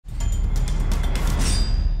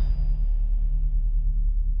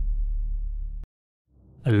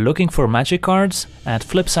Looking for magic cards? At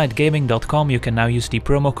flipsidegaming.com you can now use the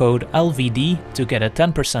promo code LVD to get a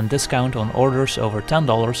 10% discount on orders over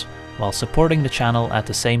 $10 while supporting the channel at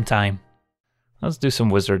the same time. Let's do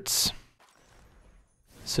some wizards.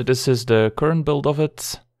 So this is the current build of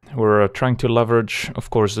it. We're trying to leverage,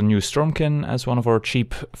 of course, the new Stormkin as one of our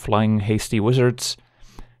cheap flying hasty wizards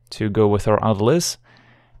to go with our Adelis.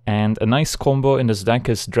 And a nice combo in this deck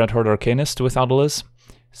is Dreadhorde Arcanist with Adelis.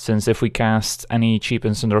 Since if we cast any cheap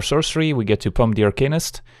instant or sorcery, we get to pump the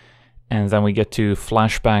Arcanist, and then we get to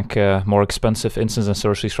flash back more expensive instants and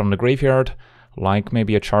sorceries from the graveyard, like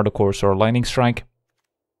maybe a Char of Course or Lightning Strike.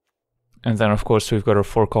 And then of course we've got our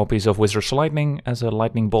 4 copies of Wizard's Lightning as a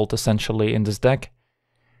lightning bolt essentially in this deck.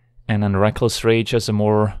 And then Reckless Rage as a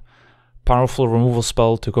more powerful removal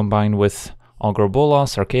spell to combine with Augur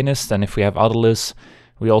Bolas, Arcanist, and if we have Adelis,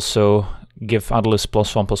 we also give Adelis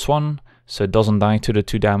 +1/+1. So it doesn't die to the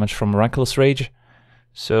 2 damage from Reckless Rage.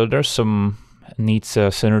 So there's some neat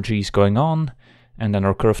synergies going on. And then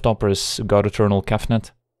our curve topper is God Eternal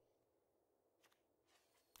Kefnet.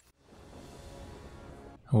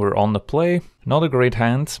 We're on the play. Not a great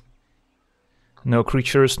hand. No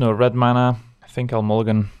creatures, no red mana. I think I'll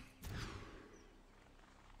mulligan.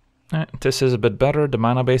 This is a bit better. The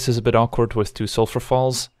mana base is a bit awkward with 2 Sulphur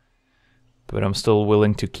Falls. But I'm still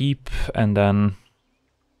willing to keep. And then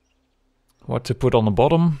what to put on the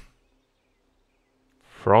bottom?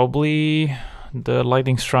 Probably the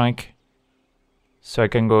Lightning Strike. So I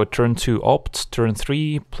can go turn 2 Opt, turn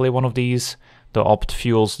 3, play one of these. The Opt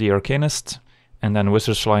fuels the Arcanist. And then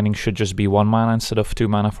Wizard's Lightning should just be 1 mana instead of 2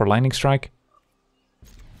 mana for Lightning Strike.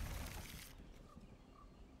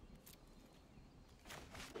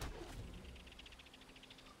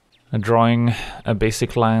 Drawing a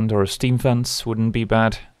basic land or a Steam Fence wouldn't be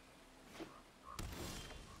bad.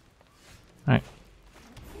 Alright.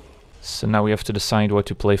 So now we have to decide what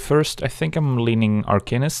to play first. I think I'm leaning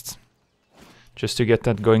Arcanist, just to get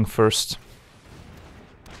that going first.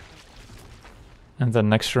 And then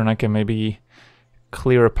next turn I can maybe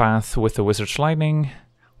clear a path with the Wizard's Lightning,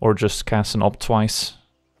 or just cast an Opt twice.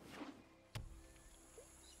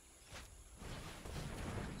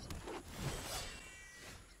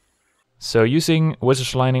 So using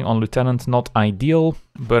Wizard's Lightning on Lieutenant, not ideal,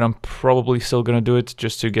 but I'm probably still gonna do it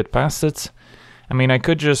just to get past it. I mean, I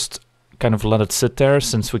could just kind of let it sit there,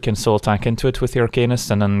 since we can still attack into it with the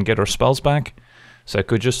Arcanist and then get our spells back. So I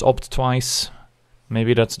could just Opt twice,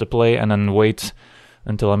 maybe that's the play, and then wait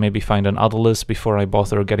until I maybe find an Adelis before I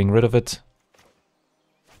bother getting rid of it.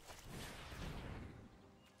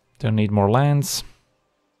 Don't need more lands.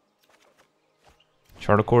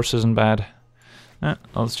 Char of Course isn't bad.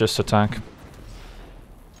 Let's just attack.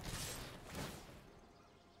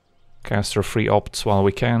 Cast our free Opts while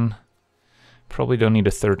we can. Probably don't need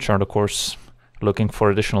a 3rd Char of Course. Looking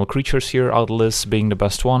for additional creatures here, Adelis being the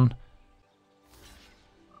best one.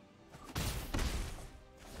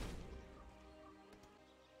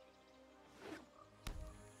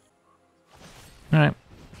 Alright.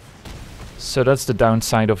 So that's the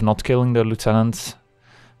downside of not killing the Lieutenant.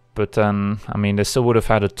 But then, I mean, they still would have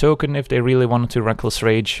had a token if they really wanted to Reckless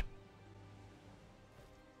Rage.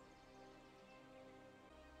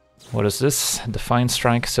 What is this? Defiant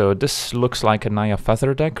Strike. So this looks like a Naya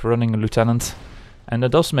Feather deck running a Lieutenant. And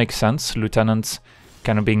it does make sense. Lieutenant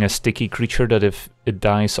kind of being a sticky creature that if it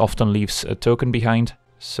dies often leaves a token behind.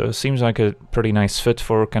 So it seems like a pretty nice fit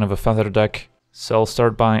for kind of a Feather deck. So I'll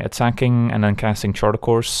start by attacking and then casting Char of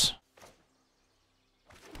Course.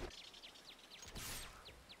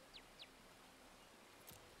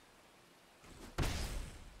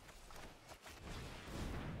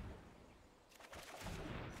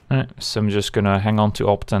 So I'm just gonna hang on to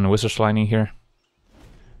Opt and Wizard's Lightning here.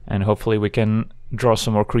 And hopefully we can draw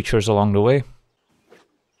some more creatures along the way.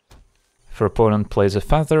 If our opponent plays a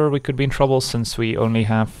Feather, we could be in trouble since we only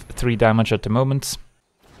have 3 damage at the moment.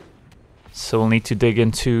 So we'll need to dig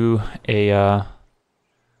into a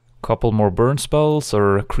couple more burn spells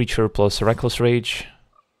or a creature plus Reckless Rage.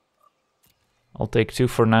 I'll take 2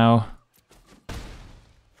 for now.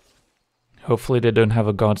 Hopefully they don't have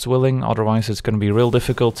a God's Willing, otherwise it's going to be real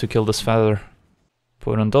difficult to kill this Feather.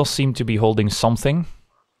 Opponent does seem to be holding something.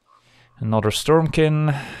 Another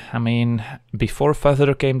Stormkin. I mean, before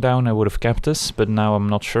Feather came down I would have kept this, but now I'm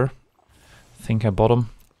not sure. I think I bought him.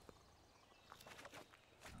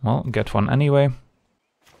 Well, get one anyway.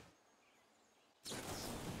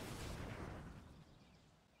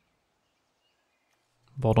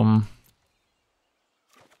 Bottom.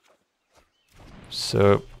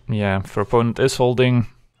 So yeah, if our opponent is holding,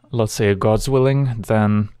 let's say, a God's Willing,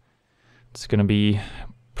 then it's gonna be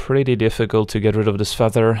pretty difficult to get rid of this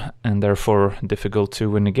feather, and therefore difficult to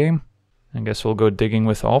win the game. I guess we'll go digging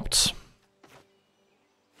with opts.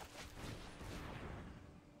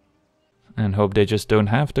 And hope they just don't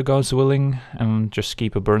have the God's Willing, and just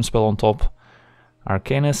keep a burn spell on top.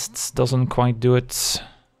 Arcanist doesn't quite do it.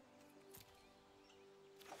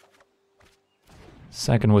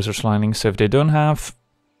 Second Wizard's Lining, so if they don't have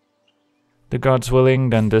the God's Willing,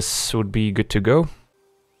 then this would be good to go.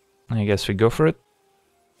 I guess we go for it.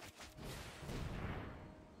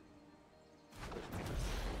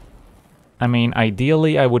 I mean,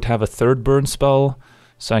 ideally I would have a third burn spell,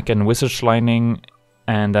 so I can Wizard's Lining,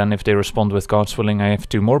 and then if they respond with God's Willing I have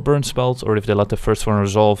 2 more burn spells, or if they let the first one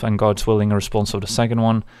resolve and God's Willing a response of the second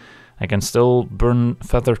one, I can still burn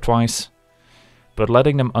Feather twice. But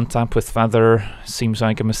letting them untap with Feather seems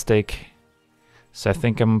like a mistake, so I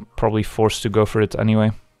think I'm probably forced to go for it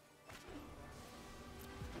anyway.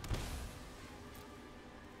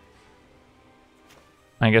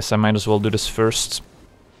 I guess I might as well do this first.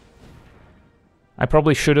 I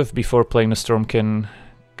probably should have, before playing the Stormkin,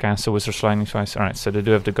 cast a Wizard's Lining twice. Alright, so they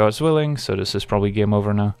do have the God's Willing, so this is probably game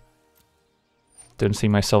over now. Don't see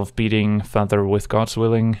myself beating Feather with God's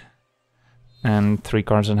Willing and 3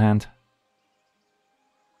 cards in hand.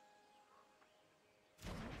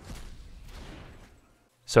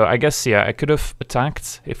 So I guess, yeah, I could have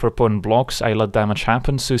attacked. If our opponent blocks, I let damage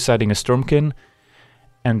happen, suiciding a Stormkin.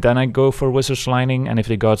 And then I go for Wizard's Lining, and if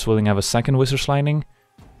the God's Willing, have a second Wizard's Lining.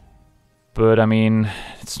 But I mean,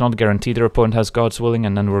 it's not guaranteed their opponent has God's Willing,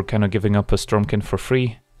 and then we're kind of giving up a Stormkin for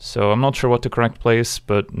free. So I'm not sure what the correct play is,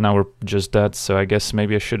 but now we're just dead, so I guess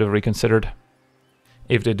maybe I should have reconsidered.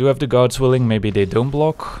 If they do have the God's Willing, maybe they don't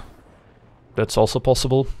block. That's also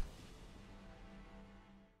possible.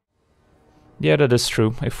 Yeah, that is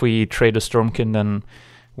true. If we trade a Stormkin, then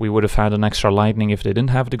we would have had an extra lightning if they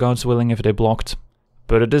didn't have the God's Willing, if they blocked.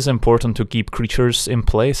 But it is important to keep creatures in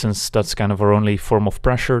play, since that's kind of our only form of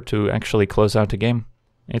pressure to actually close out the game.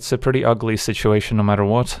 It's a pretty ugly situation no matter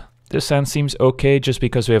what. This hand seems okay just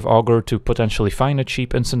because we have Augur to potentially find a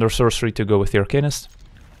cheap instant or sorcery to go with the Arcanist.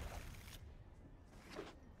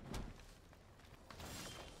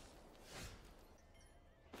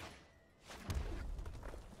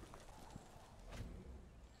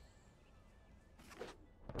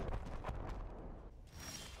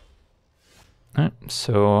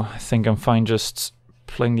 So I think I'm fine just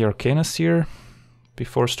playing the Arcanist here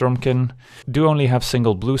before Stormkin. Do only have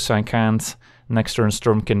single blue, so I can't next turn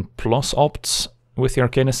Stormkin plus opts with the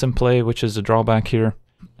Arcanist in play, which is the drawback here.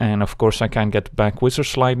 And of course I can't get back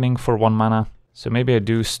Wizard's Lightning for 1 mana. So maybe I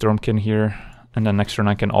do Stormkin here, and then next turn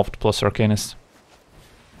I can opt plus Arcanist.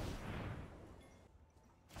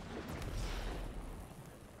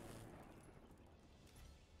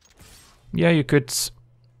 Yeah, you could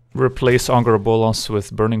replace Augur Bolas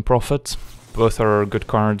with Burning Prophet. Both are good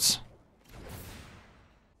cards.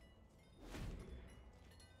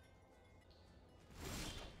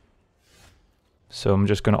 So I'm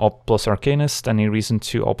just gonna opt plus Arcanist. Any reason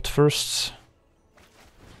to opt first?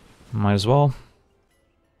 Might as well.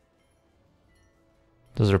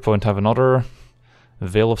 Does their opponent have another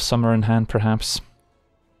Veil of Summer in hand, perhaps?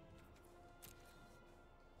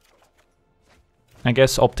 I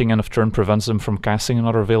guess opting end of turn prevents them from casting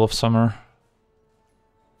another Veil of Summer.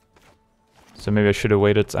 So maybe I should have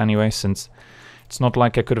waited anyway, since it's not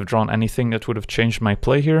like I could have drawn anything that would have changed my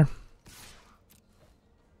play here.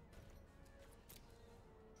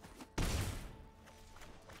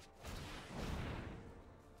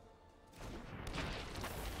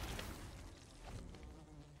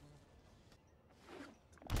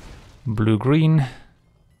 Blue-green.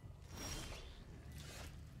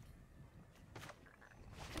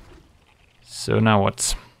 So now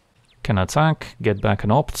what? Can attack, get back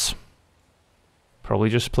an opt. Probably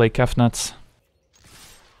just play Kefnet.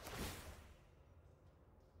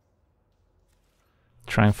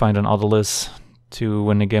 Try and find an Odalisque to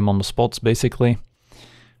win the game on the spots, basically.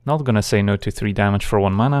 Not gonna say no to 3 damage for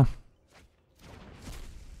 1 mana.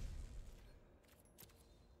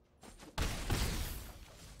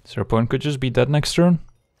 So our opponent could just be dead next turn.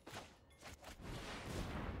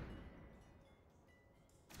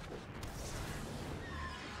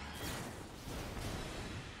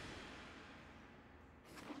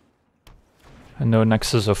 And no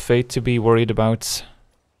Nexus of Fate to be worried about.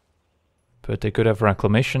 But they could have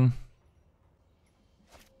Reclamation.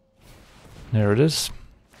 There it is.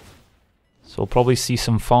 So we'll probably see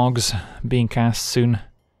some fogs being cast soon.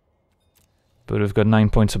 But we've got 9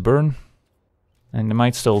 points of burn. And they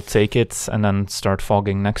might still take it and then start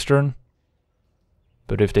fogging next turn.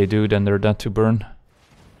 But if they do, then they're dead to burn.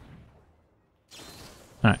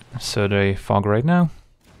 Alright, so they fog right now.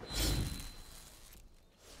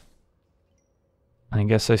 I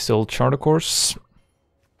guess I still chart a course.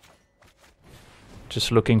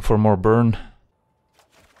 Just looking for more burn.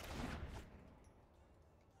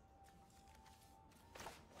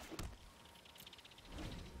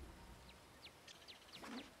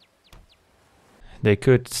 They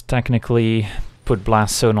could technically put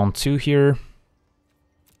Blast Zone on 2 here.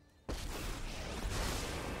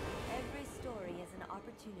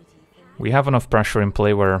 We have enough pressure in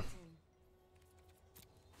play where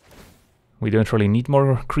we don't really need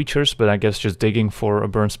more creatures, but I guess just digging for a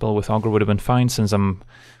burn spell with Augur would have been fine, since I'm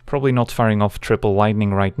probably not firing off triple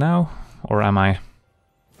lightning right now. Or am I?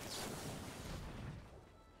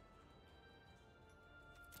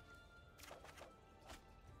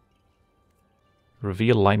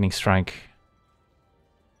 Reveal Lightning Strike.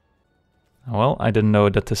 Well, I didn't know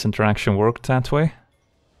that this interaction worked that way.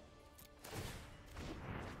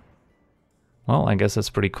 Well, I guess that's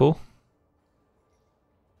pretty cool.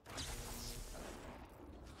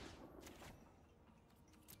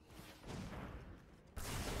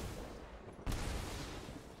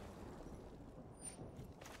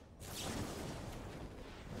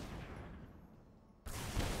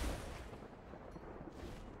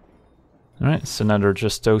 Alright, so now they're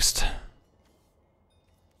just toast.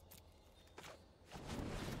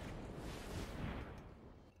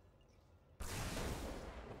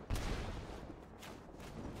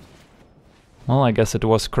 Well, I guess it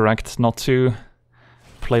was correct not to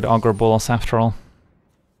play the Augur Bolas after all.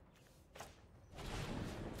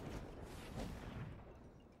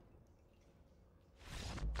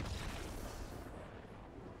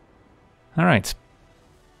 Alright.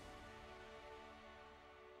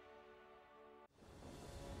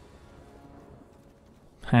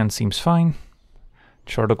 Hand seems fine.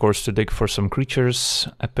 Chart a course to dig for some creatures.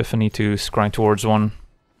 Epiphany to scry towards one.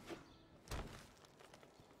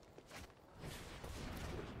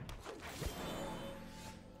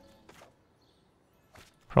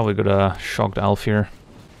 Probably got a shocked elf here.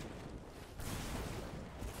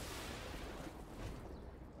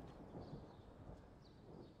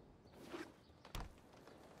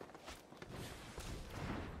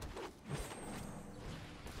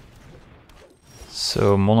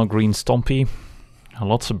 So mono green Stompy,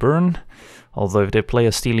 lots of burn, although if they play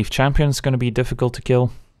a Steel Leaf Champion it's going to be difficult to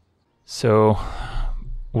kill. So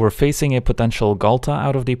we're facing a potential Galta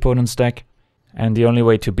out of the opponent's deck, and the only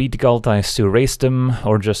way to beat Galta is to raise them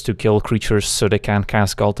or just to kill creatures so they can't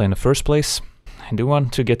cast Galta in the first place. I do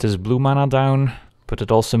want to get this blue mana down, but it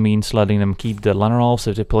also means letting them keep the Lanarolfs.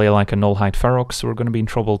 If they play like a Nullhide Ferox, we're going to be in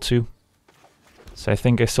trouble too. So I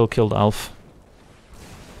think I still killed Elf.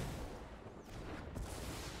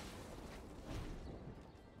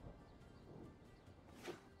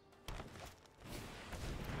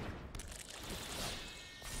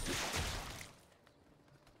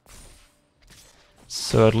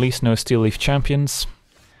 So at least no Steel Leaf Champions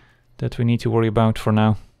that we need to worry about for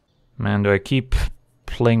now. Man, do I keep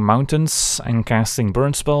playing Mountains and casting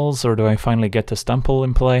burn spells, or do I finally get this Temple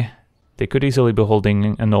in play? They could easily be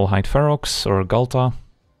holding a Nullhide Ferox or a Galta.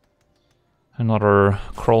 Another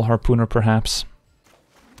Kroll Harpooner perhaps.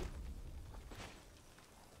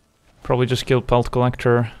 Probably just kill Pelt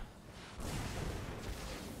Collector.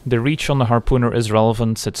 The reach on the Harpooner is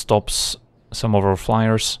relevant, it stops some of our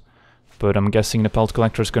flyers. But I'm guessing the Pelt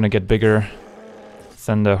Collector is going to get bigger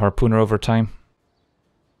than the Harpooner over time.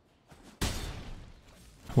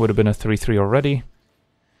 Would have been a 3-3 already.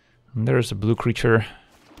 And there's a blue creature.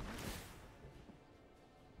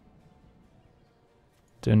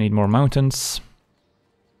 Don't need more mountains.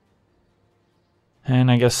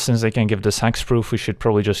 And I guess since they can give this hexproof, we should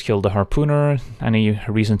probably just kill the Harpooner. Any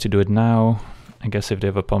reason to do it now? I guess if they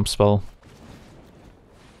have a pump spell.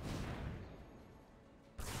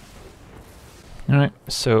 Alright,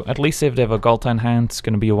 so at least if they have a Galta in hand, it's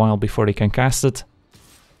going to be a while before they can cast it.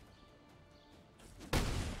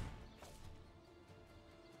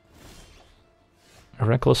 A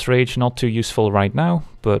Reckless Rage, not too useful right now,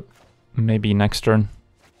 but maybe next turn.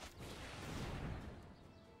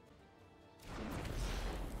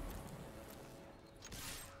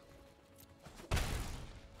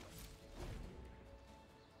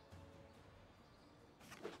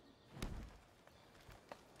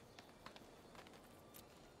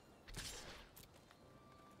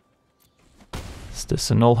 Is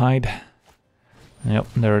this a Nullhide? Yep,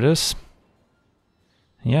 there it is.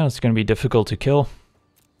 Yeah, it's going to be difficult to kill.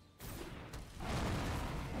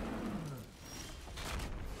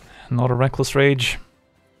 Not a Reckless Rage,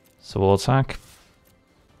 so we'll attack.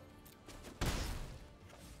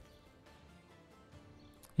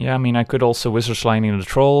 Yeah, I mean, I could also Wizard's Lightning the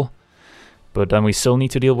Troll, But then we still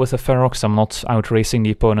need to deal with a Ferox. I'm not outracing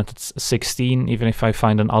the opponent at 16. Even if I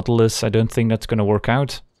find an Odylus, I don't think that's going to work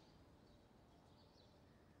out.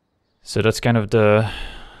 So that's kind of the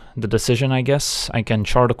decision, I guess. I can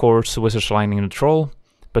chart a course, Wizard's Lining the Troll.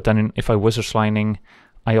 But then if I Wizard's Lining,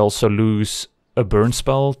 I also lose a burn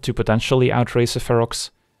spell to potentially outrace a Ferox.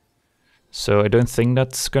 So I don't think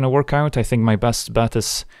that's going to work out. I think my best bet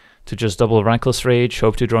is to just double Reckless Rage,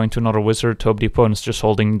 hope to draw into another wizard, hope the opponent's just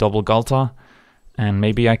holding double Galta, and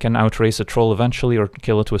maybe I can outrace a troll eventually or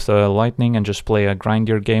kill it with a lightning and just play a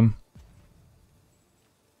grindier game.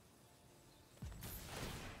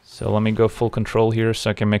 So let me go full control here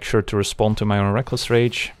so I can make sure to respond to my own Reckless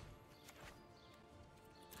Rage.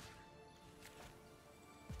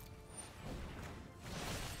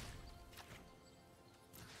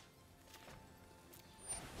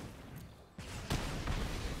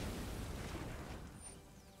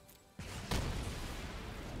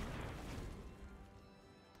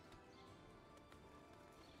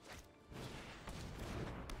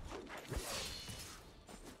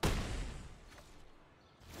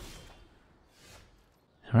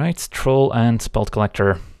 Alright, Troll and Belt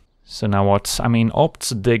Collector. So now what? I mean,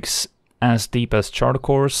 Opt digs as deep as Charter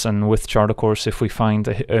Course, and with Charter Course, if we find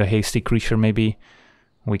a hasty creature, maybe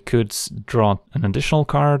we could draw an additional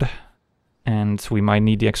card, and we might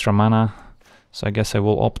need the extra mana, so I guess I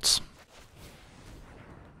will Opt.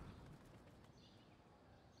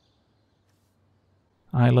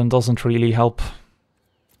 Island doesn't really help.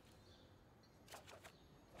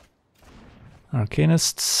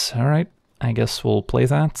 Arcanists, alright. I guess we'll play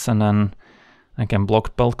that, and then I can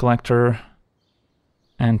block Belt Collector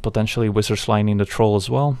and potentially Wizard's Lining the Troll as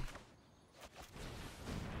well.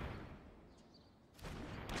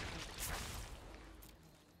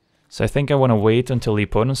 So I think I want to wait until the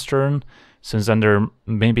opponent's turn, since then they're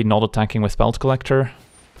maybe not attacking with Belt Collector.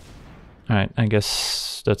 Alright, I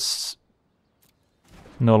guess that's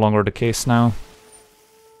no longer the case now.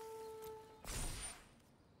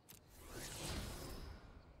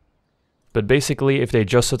 But basically, if they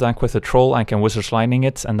just attack with a Troll, I can Wizard's Lining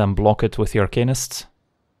it and then block it with the Arcanist.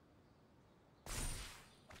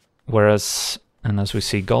 Whereas, and as we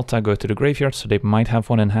see Galta go to the graveyard, so they might have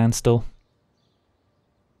one in hand still.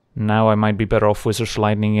 Now I might be better off Wizard's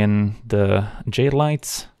Lining in the Jade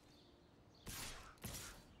Lights.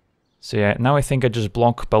 So yeah, now I think I just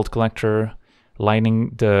block Belt Collector,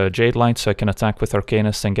 lining the Jade Light so I can attack with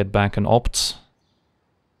Arcanist and get back an Opt.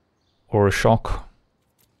 Or a Shock.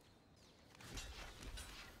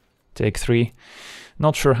 Take 3.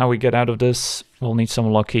 Not sure how we get out of this. We'll need some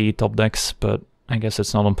lucky top decks, but I guess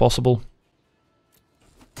it's not impossible.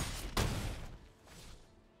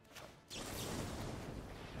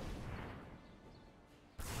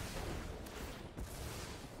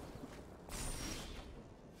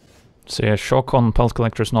 So yeah, Shock on Belt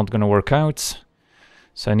Collector is not going to work out.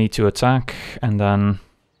 So I need to attack, and then...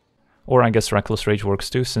 Or I guess Reckless Rage works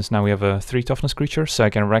too, since now we have a 3 toughness creature. So I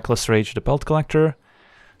can Reckless Rage the Belt Collector,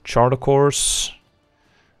 chart a course,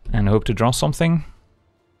 and hope to draw something.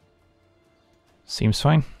 Seems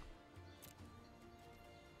fine.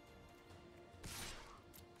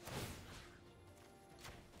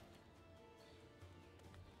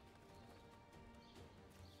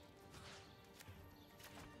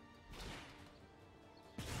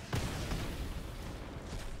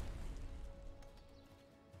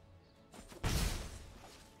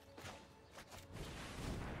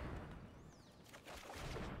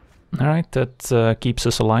 Alright, that keeps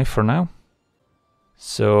us alive for now.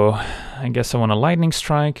 So, I guess I want a Lightning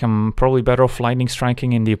Strike. I'm probably better off Lightning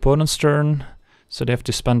Striking in the opponent's turn. So they have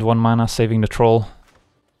to spend 1 mana saving the Troll.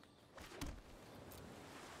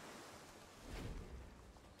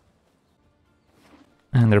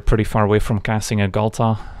 And they're pretty far away from casting a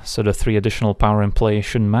Galta, so the 3 additional power in play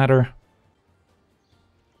shouldn't matter.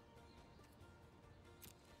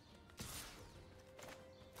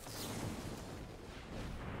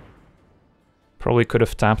 Probably could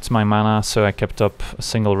have tapped my mana so I kept up a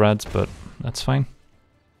single red, but that's fine.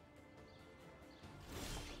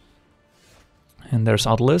 And there's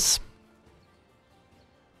Odylus.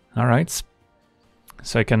 Alright.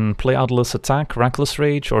 So I can play Odylus attack, Reckless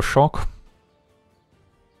Rage or Shock.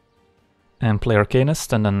 And play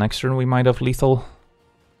Arcanist, and then next turn we might have lethal.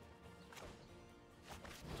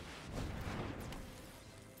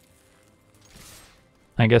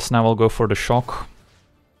 I guess now I'll go for the Shock.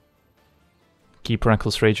 Keep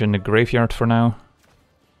Reckless Rage in the graveyard for now.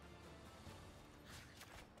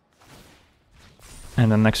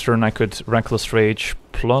 And then next turn I could Reckless Rage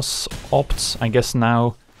plus Opt. I guess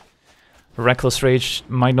now Reckless Rage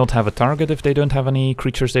might not have a target if they don't have any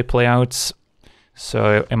creatures they play out.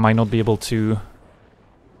 so I might not be able to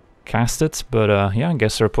cast it, but yeah, I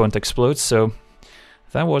guess our opponent explodes, so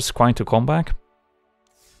that was quite a comeback.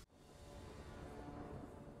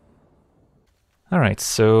 Alright,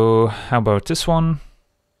 so how about this one?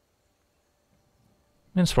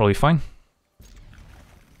 It's probably fine.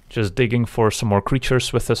 Just digging for some more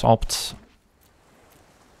creatures with this opt.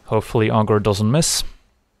 Hopefully Augur doesn't miss.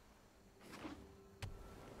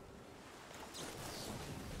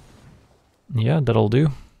 Yeah, that'll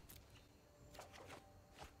do.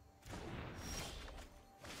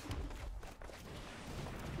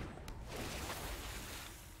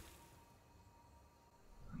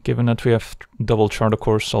 Given that we have double Charter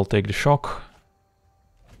Course, I'll take the shock.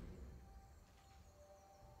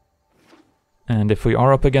 And if we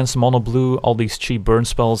are up against mono blue, all these cheap burn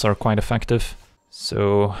spells are quite effective.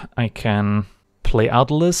 So I can play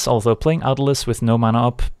Odylus, although playing Odylus with no mana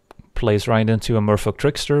up plays right into a Merfolk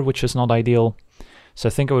Trickster, which is not ideal. So I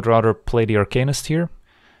think I would rather play the Arcanist here.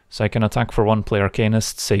 So I can attack for one, play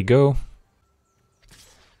Arcanist, say go.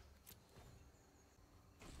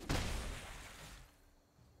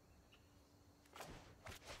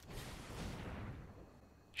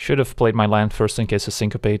 Should have played my land first in case of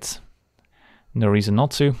Syncopate. No reason not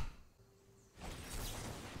to.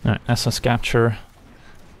 Alright, Essence Capture.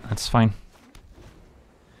 That's fine.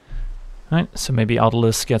 Alright, so maybe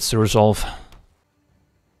Odylus gets to resolve.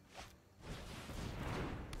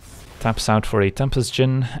 Taps out for a Tempest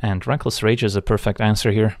Djinn, and Reckless Rage is a perfect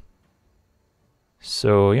answer here.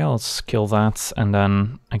 So yeah, let's kill that, and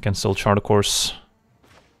then I can still Charter Course.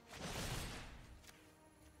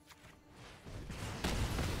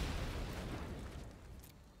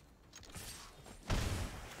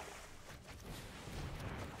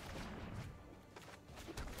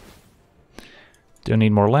 Don't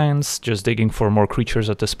need more lands, just digging for more creatures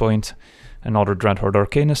at this point. Another Dreadhorde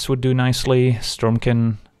Arcanist would do nicely,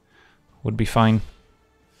 Stormkin would be fine.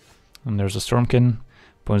 And there's a Stormkin.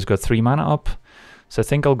 Opponent's got 3 mana up. So I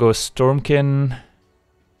think I'll go Stormkin.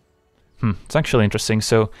 It's actually interesting.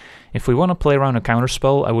 So if we want to play around a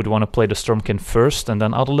counterspell, I would want to play the Stormkin first and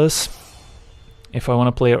then Odylus. If I want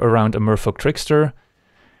to play around a Merfolk Trickster,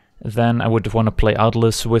 then I would want to play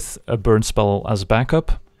Odylus with a burn spell as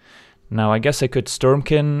backup. Now I guess I could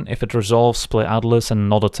Stormkin, if it resolves, play Odylus and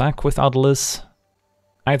not attack with Odylus.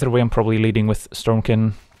 Either way I'm probably leading with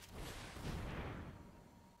Stormkin.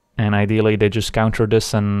 And ideally they just counter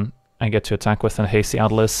this and I get to attack with a hasty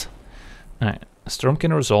Odylus.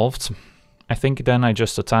 Stormkin resolved. I think then I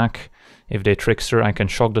just attack. If they Trickster, I can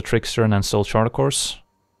shock the Trickster and then still Charter Course.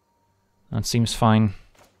 That seems fine.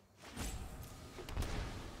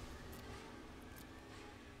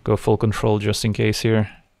 Go full control just in case here.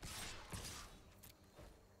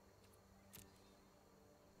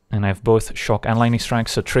 And I have both Shock and Lightning Strike,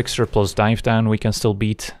 so Trickster plus Dive Down we can still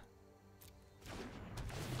beat.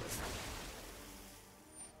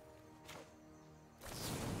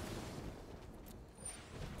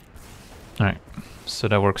 Alright, so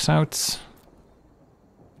that works out.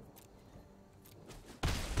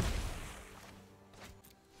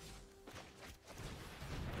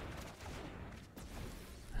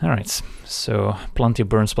 Alright, so plenty of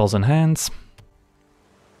burn spells in hand.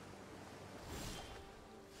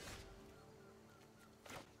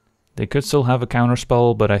 They could still have a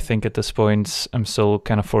counterspell, but I think at this point I'm still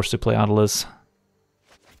kind of forced to play Odylus.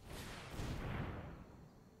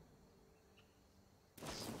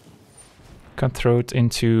 Cutthroat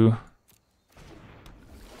into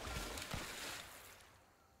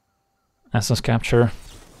Essence Capture.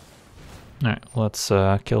 Alright, let's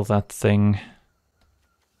kill that thing.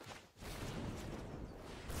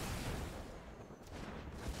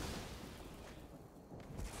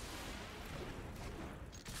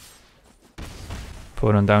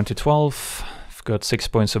 Opponent down to 12. I've got 6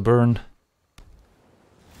 points of burn.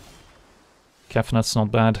 Kefnet's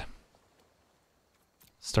not bad.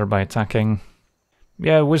 Start by attacking.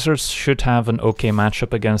 Yeah, Wizards should have an okay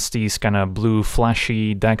matchup against these kind of blue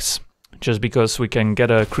flashy decks, just because we can get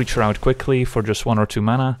a creature out quickly for just 1 or 2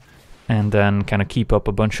 mana, and then kind of keep up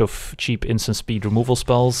a bunch of cheap instant speed removal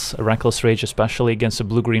spells. A Reckless Rage, especially against a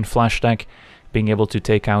blue-green flash deck, being able to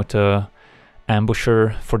take out a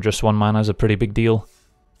Ambusher for just 1 mana is a pretty big deal.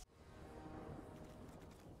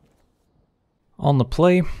 On the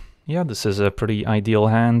play, yeah, this is a pretty ideal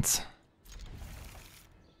hand.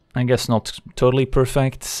 I guess not totally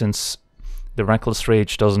perfect, since the Reckless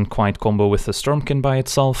Rage doesn't quite combo with the Stormkin by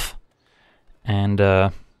itself. And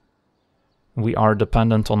we are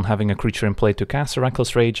dependent on having a creature in play to cast a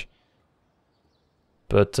Reckless Rage.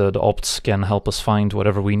 But the opts can help us find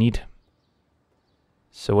whatever we need.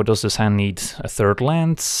 So what does this hand need? A 3rd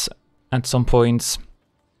land, at some point.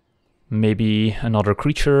 Maybe another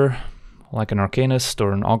creature, like an Arcanist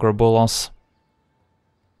or an Augur Bolas.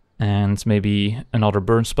 And maybe another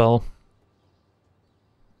burn spell.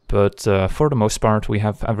 But for the most part, we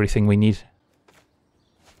have everything we need.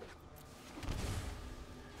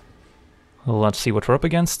 Let's see what we're up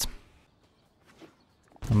against.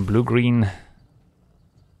 Blue-green.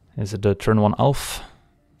 Is it the turn 1 elf?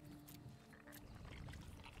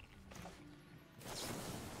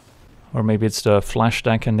 Or maybe it's the flash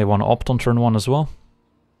deck and they want to opt on turn 1 as well.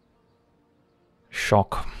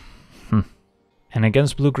 Shock. And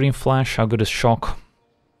against blue-green flash, how good is Shock?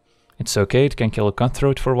 It's okay, it can kill a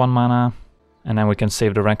Cutthroat for 1 mana. And then we can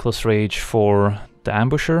save the Reckless Rage for the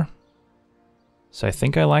Ambusher. So I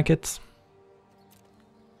think I like it.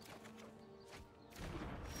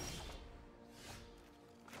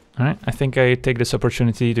 Alright, I think I take this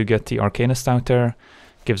opportunity to get the Arcanist out there.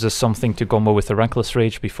 Gives us something to combo with the Reckless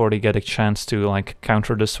Rage before they get a chance to like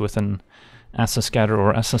counter this with an Essence Scatter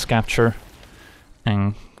or Essence Capture.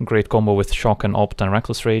 And great combo with Shock and Opt and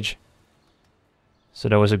Reckless Rage. So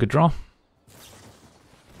that was a good draw.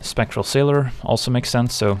 Spectral Sailor also makes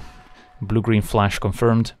sense, so blue-green flash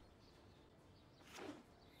confirmed.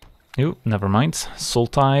 Ooh, never mind.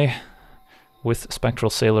 Sultai with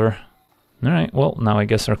Spectral Sailor. Alright, well, now I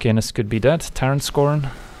guess Arcanist could be dead. Tyrant Scorn.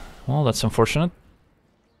 Well, that's unfortunate.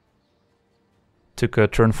 Took a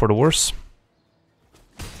turn for the worse.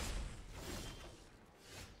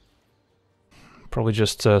 Probably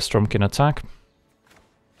just Stormkin attack.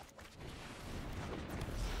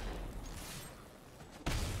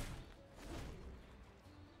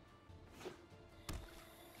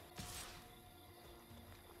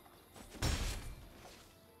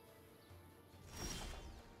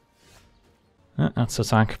 That's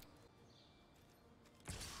attack.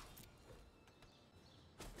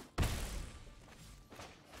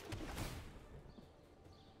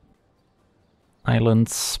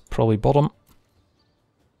 Islands, probably bottom.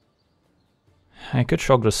 I could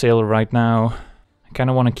shock the Sailor right now. I kind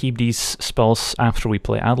of want to keep these spells after we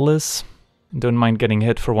play Atlas. Don't mind getting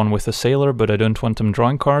hit for one with a Sailor, but I don't want them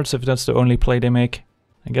drawing cards if that's the only play they make.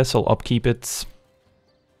 I guess I'll upkeep it,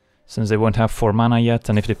 since they won't have 4 mana yet,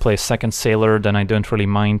 and if they play a second Sailor, then I don't really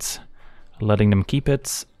mind letting them keep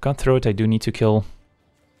it. Cutthroat I do need to kill.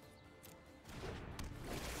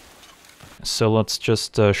 So let's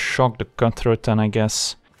just shock the Cutthroat then, I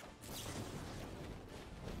guess.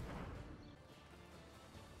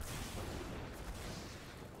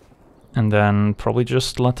 And then probably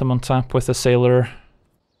just let them untap with a Sailor.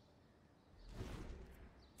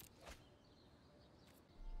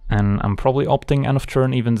 And I'm probably opting end of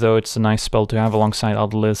turn, even though it's a nice spell to have alongside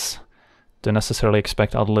Odalisque. Don't necessarily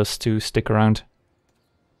expect Odalisque to stick around.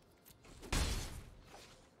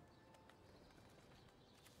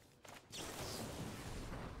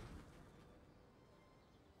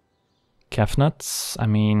 Kefnet, I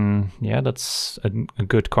mean, yeah, that's a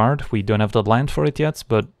good card. We don't have the land for it yet,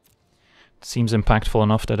 but it seems impactful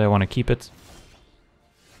enough that I want to keep it.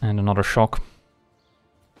 And another shock.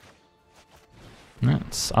 Yeah,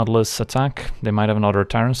 it's Odalisque attack. They might have another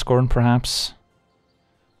Tyrant Scorn, perhaps.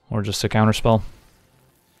 Or just a counterspell.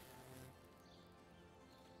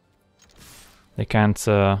 They can't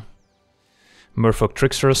Merfolk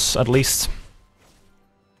Trickster us, at least.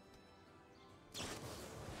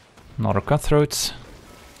 Another Cutthroat.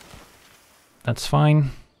 That's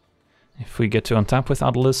fine. If we get to untap with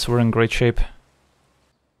Odalisque, we're in great shape.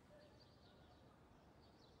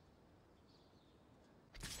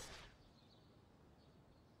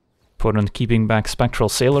 Opponent keeping back Spectral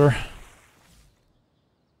Sailor.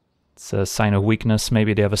 It's a sign of weakness.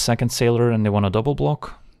 Maybe they have a second Sailor and they want a double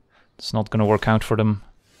block. It's not going to work out for them.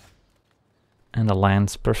 And a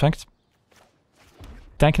land, perfect.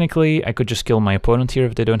 Technically, I could just kill my opponent here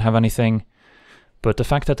if they don't have anything. But the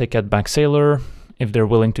fact that they get back Sailor, if they're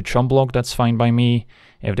willing to chump block, that's fine by me.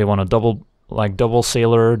 If they want a double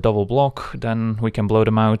Sailor, double block, then we can blow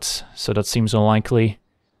them out. So that seems unlikely.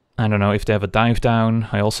 I don't know, if they have a dive down,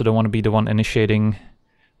 I also don't want to be the one initiating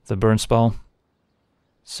the burn spell.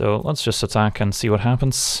 So let's just attack and see what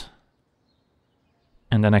happens.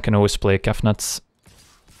 And then I can always play Kefnet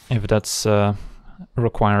if that's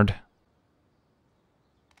required.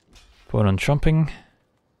 Opponent jumping.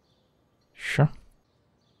 Sure.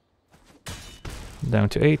 Down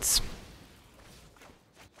to 8.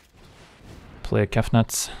 Play a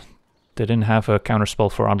Kefnet. They didn't have a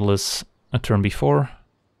counterspell for Odalisque a turn before.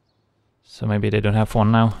 So maybe they don't have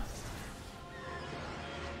one now.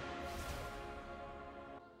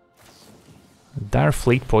 Dire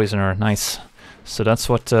Fleet Poisoner, nice. So that's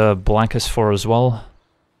what black is for as well.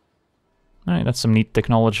 Alright, that's some neat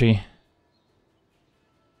technology.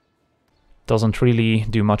 Doesn't really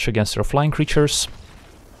do much against our flying creatures.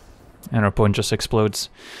 And our opponent just explodes.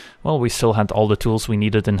 Well, we still had all the tools we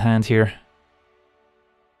needed in hand here.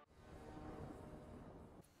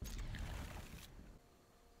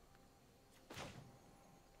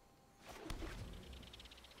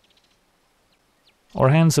 Our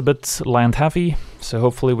hand's a bit land heavy, so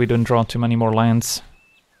hopefully we don't draw too many more lands.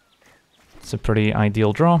 It's a pretty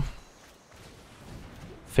ideal draw.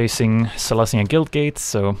 Facing Selesnya Guildgate,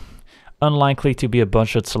 so unlikely to be a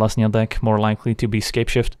budget Selesnya deck, more likely to be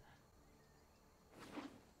Scapeshift.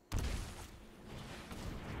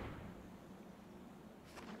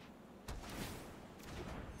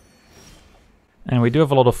 And we do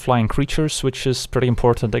have a lot of flying creatures, which is pretty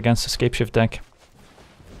important against the Scapeshift deck.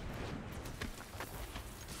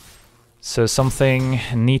 So something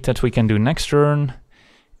neat that we can do next turn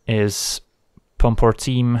is pump our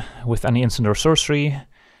team with any instant or sorcery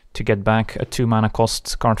to get back a 2-mana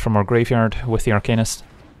cost card from our graveyard with the Arcanist.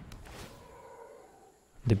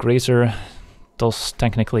 The Grazer does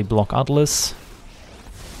technically block Atlas.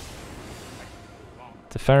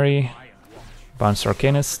 The Fairy, bounce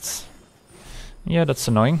Arcanists. Yeah, that's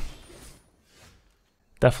annoying.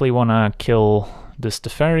 Definitely wanna kill this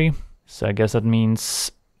Teferi, so I guess that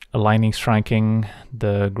means aligning striking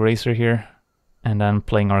the Grazer here, and then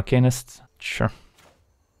playing Arcanist. Sure.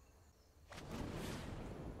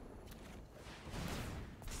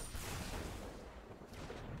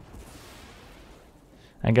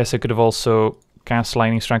 I guess I could have also cast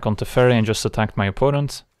Lightning Strike on Teferi and just attacked my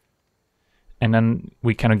opponent. And then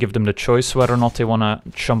we kind of give them the choice whether or not they want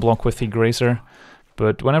to chump block with the Grazer.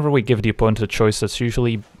 But whenever we give the opponent a choice, that's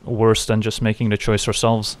usually worse than just making the choice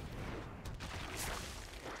ourselves.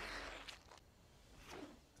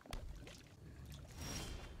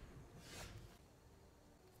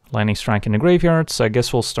 Lightning Strike in the graveyard, so I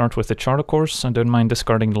guess we'll start with the Charter Course. I don't mind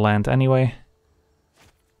discarding the land anyway.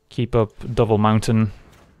 Keep up Double Mountain.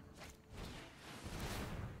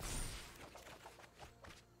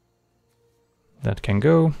 That can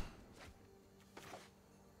go.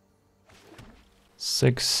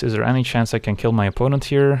 6, is there any chance I can kill my opponent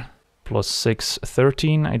here? Plus 6,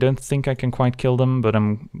 13. I don't think I can quite kill them, but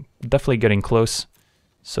I'm definitely getting close.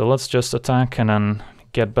 So let's just attack and then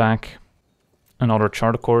get back another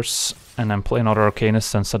Charter Course, and then play another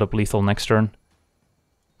Arcanist and set up lethal next turn.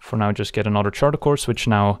 For now, just get another Charter Course, which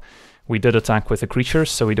now we did attack with the creatures,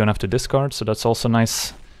 so we don't have to discard, so that's also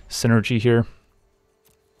nice synergy here.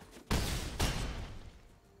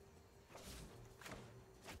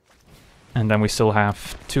 And then we still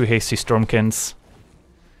have 2 Hasty Stormkins.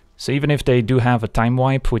 So even if they do have a time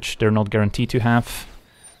wipe, which they're not guaranteed to have,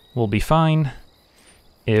 we'll be fine.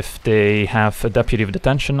 If they have a Deputy of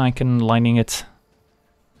Detention, I can Lightning it.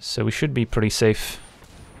 So we should be pretty safe.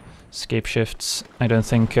 Scapeshifts, I don't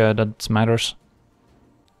think that matters.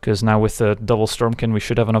 Because now with the double Stormkin we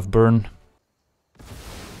should have enough burn.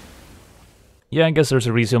 Yeah, I guess there's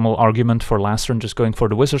a reasonable argument for last turn just going for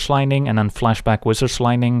the Wizard's Lightning and then flashback Wizard's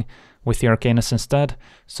Lightning with the Arcanist instead,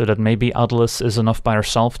 so that maybe Atlas is enough by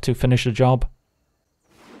herself to finish the job.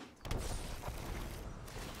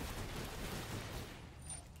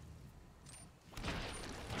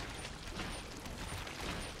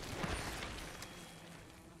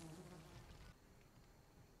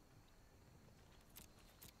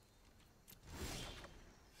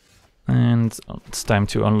 And it's time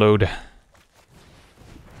to unload.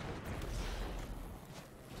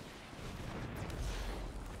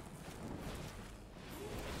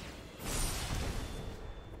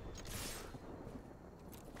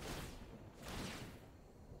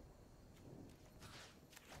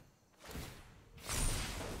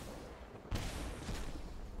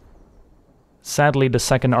 Sadly, the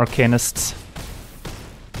second Arcanist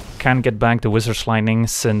can't get back the Wizard's Lightning,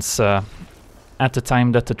 since at the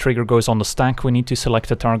time that the trigger goes on the stack, we need to select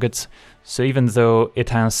a target. So even though it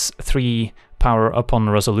has 3 power upon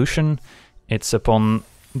resolution, it's upon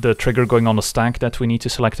the trigger going on the stack that we need to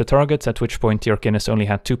select a target, at which point the Arcanist only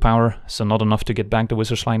had 2 power, so not enough to get back the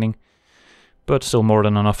Wizard's Lightning, but still more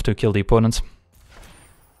than enough to kill the opponent.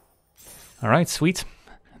 Alright, sweet.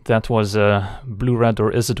 That was Blue-Red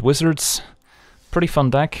or Izzet Wizards. Pretty fun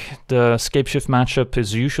deck. The Scapeshift matchup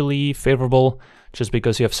is usually favorable, just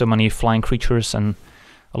because you have so many flying creatures and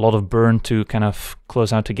a lot of burn to kind of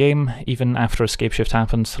close out the game, even after a Scapeshift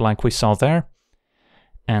happens, like we saw there.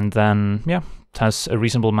 And then, yeah, it has a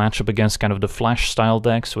reasonable matchup against kind of the Flash style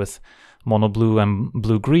decks with mono blue and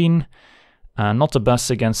blue green. Not the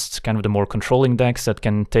best against kind of the more controlling decks that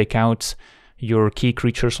can take out your key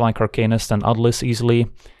creatures like Arcanist and Atlas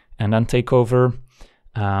easily and then take over.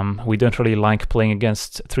 We don't really like playing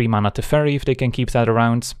against 3 mana Teferi if they can keep that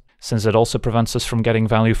around. since it also prevents us from getting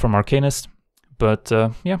value from Arcanist. But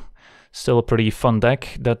yeah, still a pretty fun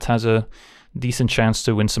deck that has a decent chance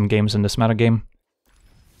to win some games in this metagame.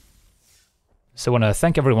 So I want to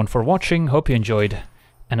thank everyone for watching, hope you enjoyed,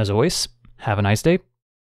 and as always, have a nice day.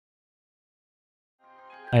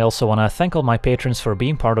 I also want to thank all my patrons for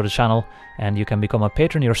being part of the channel, and you can become a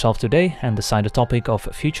patron yourself today and decide the topic of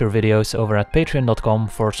future videos over at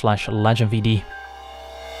patreon.com/LegenVD.